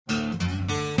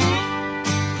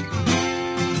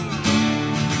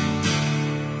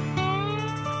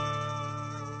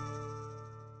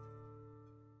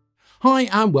Hi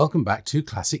and welcome back to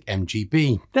Classic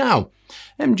MGB. Now,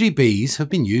 MGBs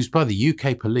have been used by the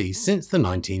UK police since the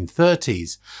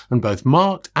 1930s, and both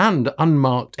marked and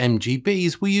unmarked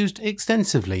MGBs were used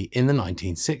extensively in the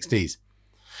 1960s.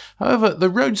 However,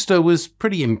 the Roadster was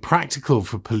pretty impractical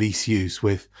for police use,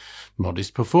 with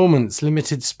modest performance,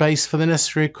 limited space for the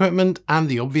necessary equipment, and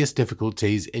the obvious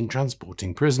difficulties in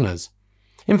transporting prisoners.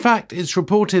 In fact, it's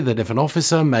reported that if an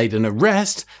officer made an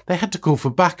arrest, they had to call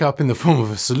for backup in the form of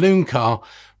a saloon car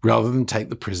rather than take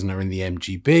the prisoner in the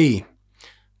MGB.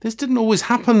 This didn't always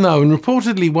happen though, and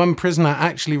reportedly one prisoner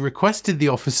actually requested the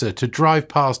officer to drive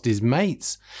past his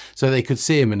mates so they could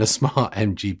see him in a smart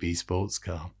MGB sports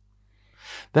car.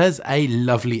 There's a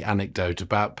lovely anecdote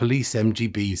about police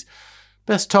MGBs,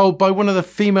 best told by one of the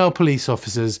female police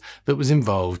officers that was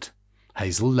involved,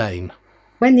 Hazel Lane.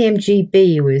 When the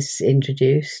MGB was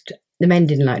introduced, the men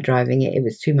didn't like driving it. It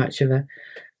was too much of a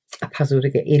puzzle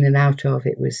to get in and out of.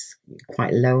 It was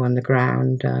quite low on the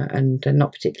ground and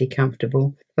not particularly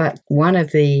comfortable. But one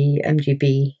of the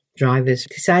MGB drivers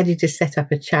decided to set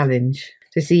up a challenge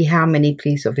to see how many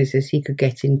police officers he could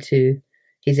get into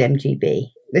his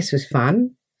MGB. This was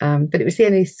fun, but it was the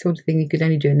only sort of thing you could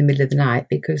only do in the middle of the night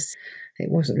because it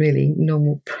wasn't really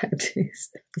normal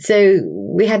practice. So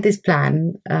we had this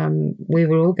plan. We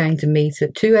were all going to meet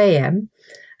at 2 a.m.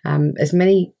 As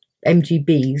many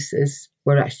MGBs as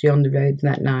were actually on the road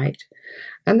that night.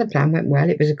 And the plan went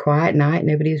well. It was a quiet night.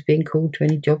 Nobody was being called to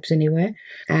any jobs anywhere.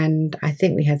 And I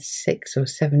think we had 6 or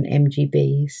 7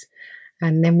 MGBs.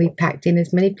 And then we packed in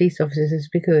as many police officers as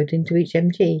we could into each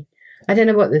MG. I don't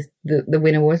know what the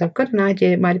winner was. I've got an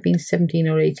idea. It might have been 17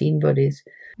 or 18 bodies.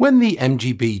 When the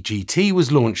MGB-GT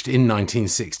was launched in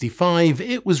 1965,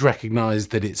 it was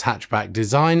recognised that its hatchback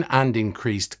design and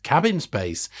increased cabin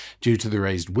space due to the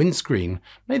raised windscreen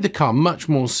made the car much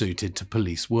more suited to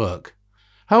police work.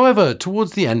 However,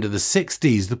 towards the end of the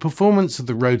 60s, the performance of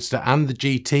the Roadster and the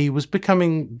GT was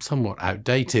becoming somewhat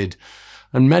outdated,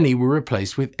 and many were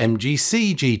replaced with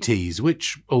MGC-GTs,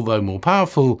 which, although more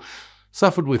powerful,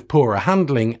 suffered with poorer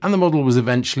handling, and the model was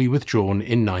eventually withdrawn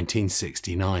in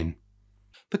 1969.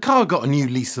 The car got a new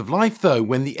lease of life though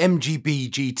when the MGB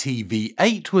GT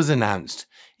V8 was announced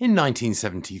in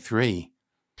 1973.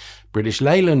 British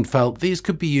Leyland felt these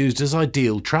could be used as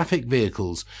ideal traffic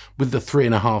vehicles, with the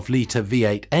 3.5 litre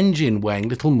V8 engine weighing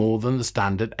little more than the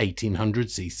standard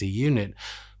 1800cc unit,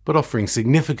 but offering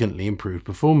significantly improved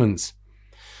performance.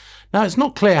 Now, it's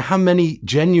not clear how many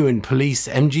genuine police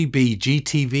MGB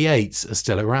GT V8s are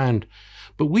still around,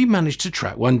 but we managed to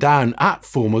track one down at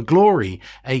Former Glory,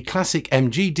 a classic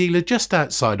MG dealer just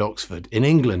outside Oxford in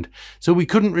England, so we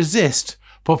couldn't resist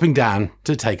popping down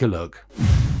to take a look.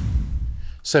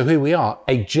 So here we are,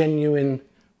 a genuine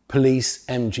police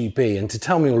MGB, and to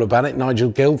tell me all about it, Nigel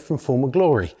Gill from Former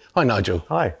Glory. Hi Nigel.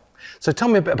 Hi. So tell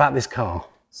me a bit about this car.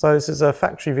 So this is a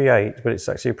factory V8, but it's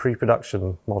actually a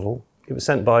pre-production model. It was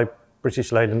sent by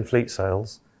British Leyland Fleet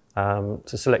Sales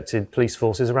to selected police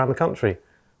forces around the country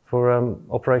for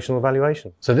operational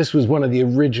evaluation. So this was one of the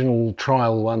original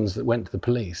trial ones that went to the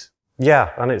police?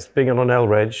 Yeah, and it's being on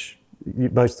L-Reg.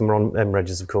 Most of them are on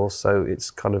M-Regs, of course, so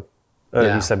it's kind of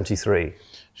early 73.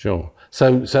 Sure.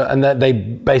 So and they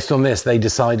based on this, they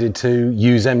decided to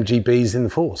use MGBs in the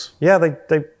force? Yeah,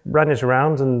 they ran it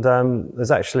around, and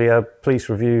there's actually a police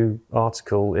review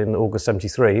article in August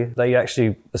 73. They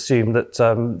actually assumed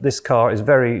that this car is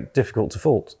very difficult to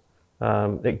fault.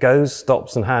 It goes,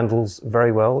 stops and handles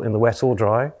very well in the wet or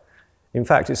dry. In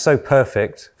fact, it's so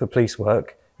perfect for police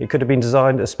work, it could have been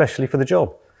designed especially for the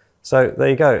job. So there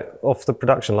you go, off the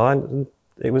production line, and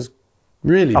it was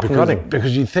really up and running.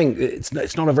 Because you think it's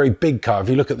not a very big car. If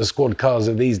you look at the squad cars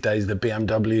of these days, the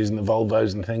BMWs and the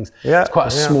Volvos and things, it's quite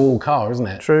a small car, isn't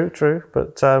it? True,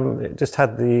 but it just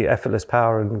had the effortless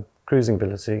power and cruising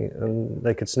ability, and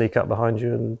they could sneak up behind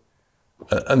you and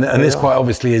this quite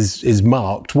obviously is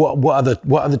marked. What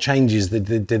other changes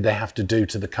did they have to do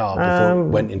to the car before it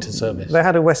went into service? They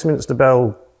had a Westminster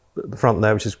bell at the front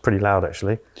there, which is pretty loud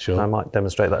actually. Sure. I might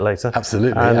demonstrate that later.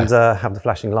 Absolutely. And have the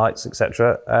flashing lights,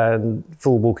 etc. And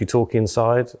full walkie-talkie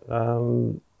inside.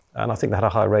 And I think they had a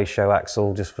high ratio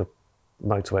axle just for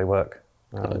motorway work.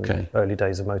 Early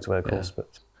days of motorway, of course.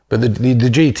 But the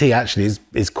GT actually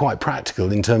is quite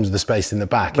practical in terms of the space in the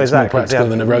back. It's more practical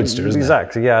than a Roadster, isn't it?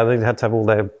 Exactly, yeah. They had to have all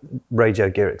their radio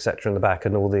gear, etc. in the back,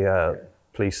 and all the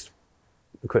police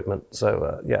equipment.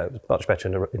 So, it was much better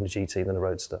in a GT than a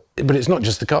Roadster. But it's not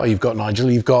just the car you've got,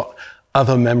 Nigel. You've got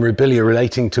other memorabilia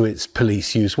relating to its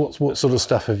police use. What sort of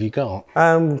stuff have you got?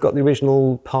 We've got the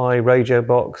original Pi radio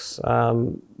box,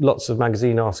 lots of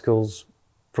magazine articles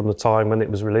from the time when it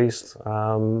was released.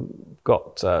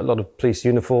 Got a lot of police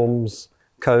uniforms,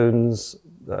 cones,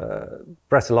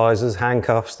 breathalyzers,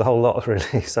 handcuffs, the whole lot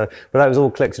really. So, but that was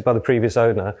all collected by the previous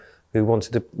owner, who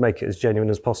wanted to make it as genuine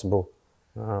as possible.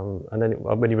 And then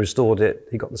when he restored it,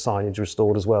 he got the signage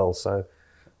restored as well. So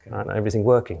and everything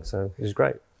working. So it was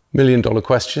great. $1 million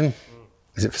question.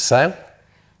 Is it for sale?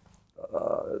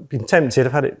 Been tempted.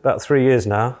 I've had it about 3 years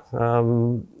now.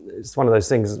 It's one of those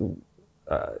things.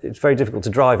 It's very difficult to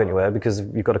drive anywhere because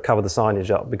you've got to cover the signage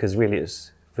up, because really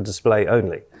it's for display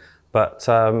only. But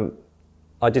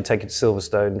I did take it to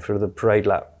Silverstone for the parade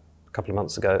lap a couple of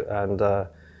months ago, and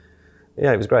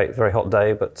yeah, it was great. Very hot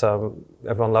day, but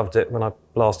everyone loved it when I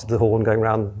blasted the horn going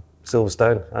around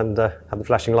Silverstone and had the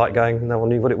flashing light going. No one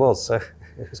knew what it was, so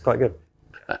it was quite good.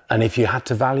 And if you had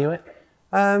to value it?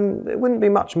 It wouldn't be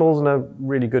much more than a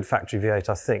really good factory V8,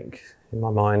 I think, in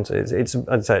my mind.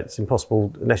 I'd say it's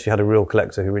impossible unless you had a real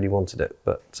collector who really wanted it,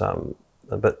 but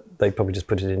they'd probably just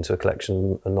put it into a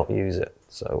collection and not use it.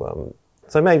 So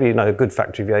so maybe, you know, a good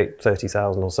factory V8,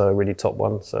 30,000 or so, a really top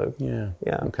one. So yeah,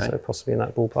 okay. So possibly in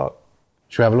that ballpark.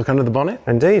 Should we have a look under the bonnet?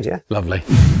 Indeed, yeah. Lovely.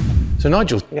 So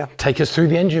Nigel, take us through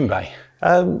the engine bay.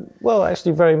 Well,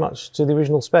 actually very much to the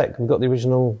original spec. We've got the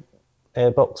original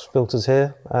airbox filters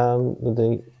here, with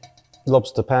the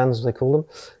lobster pans, as they call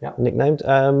them, nicknamed.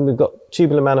 We've got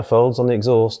tubular manifolds on the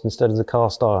exhaust instead of the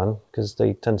cast iron, because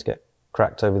they tend to get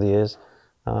cracked over the years.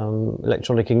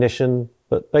 Electronic ignition,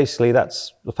 but basically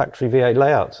that's the factory V8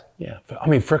 layout. Yeah, I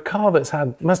mean, for a car that's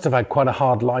must have had quite a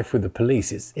hard life with the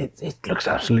police, it looks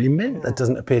absolutely mint. There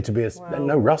doesn't appear to be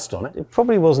no rust on it. It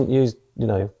probably wasn't used, you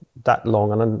know, that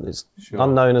long, and it's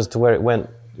unknown as to where it went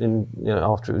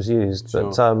after it was used.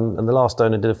 But and the last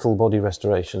owner did a full body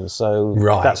restoration, so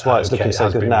that's why it's looking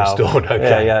so good now. Restored.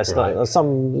 Okay. Yeah, it's like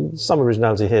some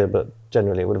originality here, but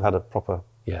generally it would have had a proper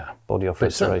body off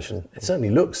restoration. It certainly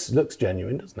looks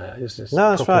genuine, doesn't it?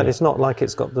 No, that's right. It's not like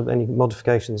it's got any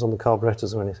modifications on the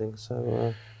carburetors or anything.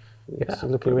 So it's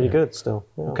looking really good still.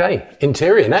 Yeah. Okay,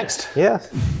 interior next. Yeah.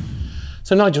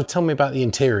 So Nigel, tell me about the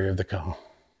interior of the car.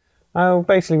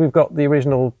 Basically, we've got the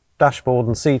original dashboard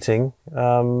and seating,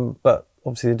 but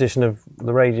obviously the addition of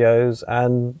the radios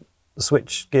and the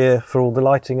switch gear for all the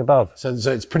lighting above. So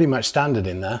it's pretty much standard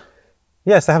in there?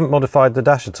 Yes, they haven't modified the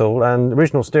dash at all, and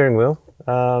original steering wheel,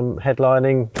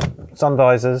 headlining, sun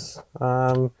visors,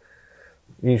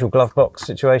 usual glove box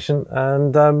situation,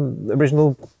 and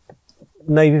original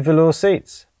navy velour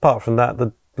seats. Apart from that,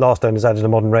 the last owners added a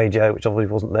modern radio, which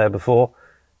obviously wasn't there before,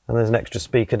 and there's an extra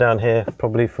speaker down here,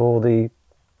 probably for the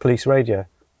police radio.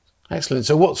 Excellent.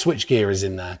 So what switch gear is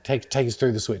in there? Take us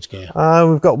through the switch gear.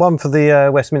 We've got one for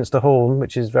the Westminster horn,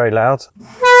 which is very loud.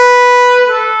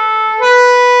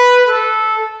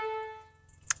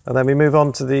 And then we move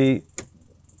on to the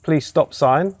police stop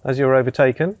sign as you're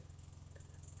overtaken,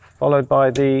 followed by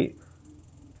the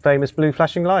famous blue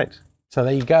flashing light. So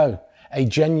there you go, a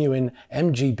genuine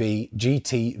MGB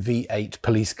GT V8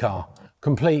 police car,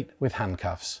 complete with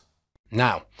handcuffs.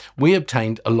 Now, we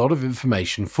obtained a lot of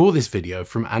information for this video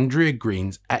from Andrea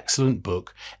Green's excellent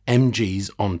book, MGs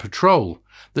on Patrol,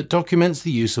 that documents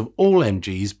the use of all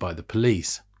MGs by the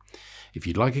police. If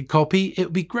you'd like a copy, it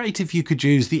would be great if you could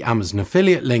use the Amazon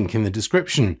affiliate link in the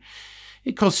description.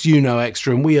 It costs you no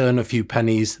extra and we earn a few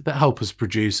pennies that help us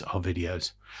produce our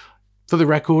videos. For the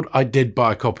record, I did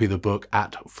buy a copy of the book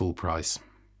at full price.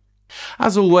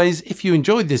 As always, if you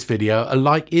enjoyed this video, a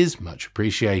like is much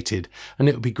appreciated, and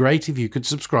it would be great if you could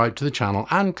subscribe to the channel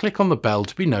and click on the bell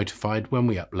to be notified when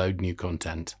we upload new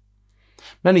content.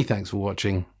 Many thanks for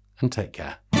watching, and take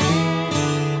care.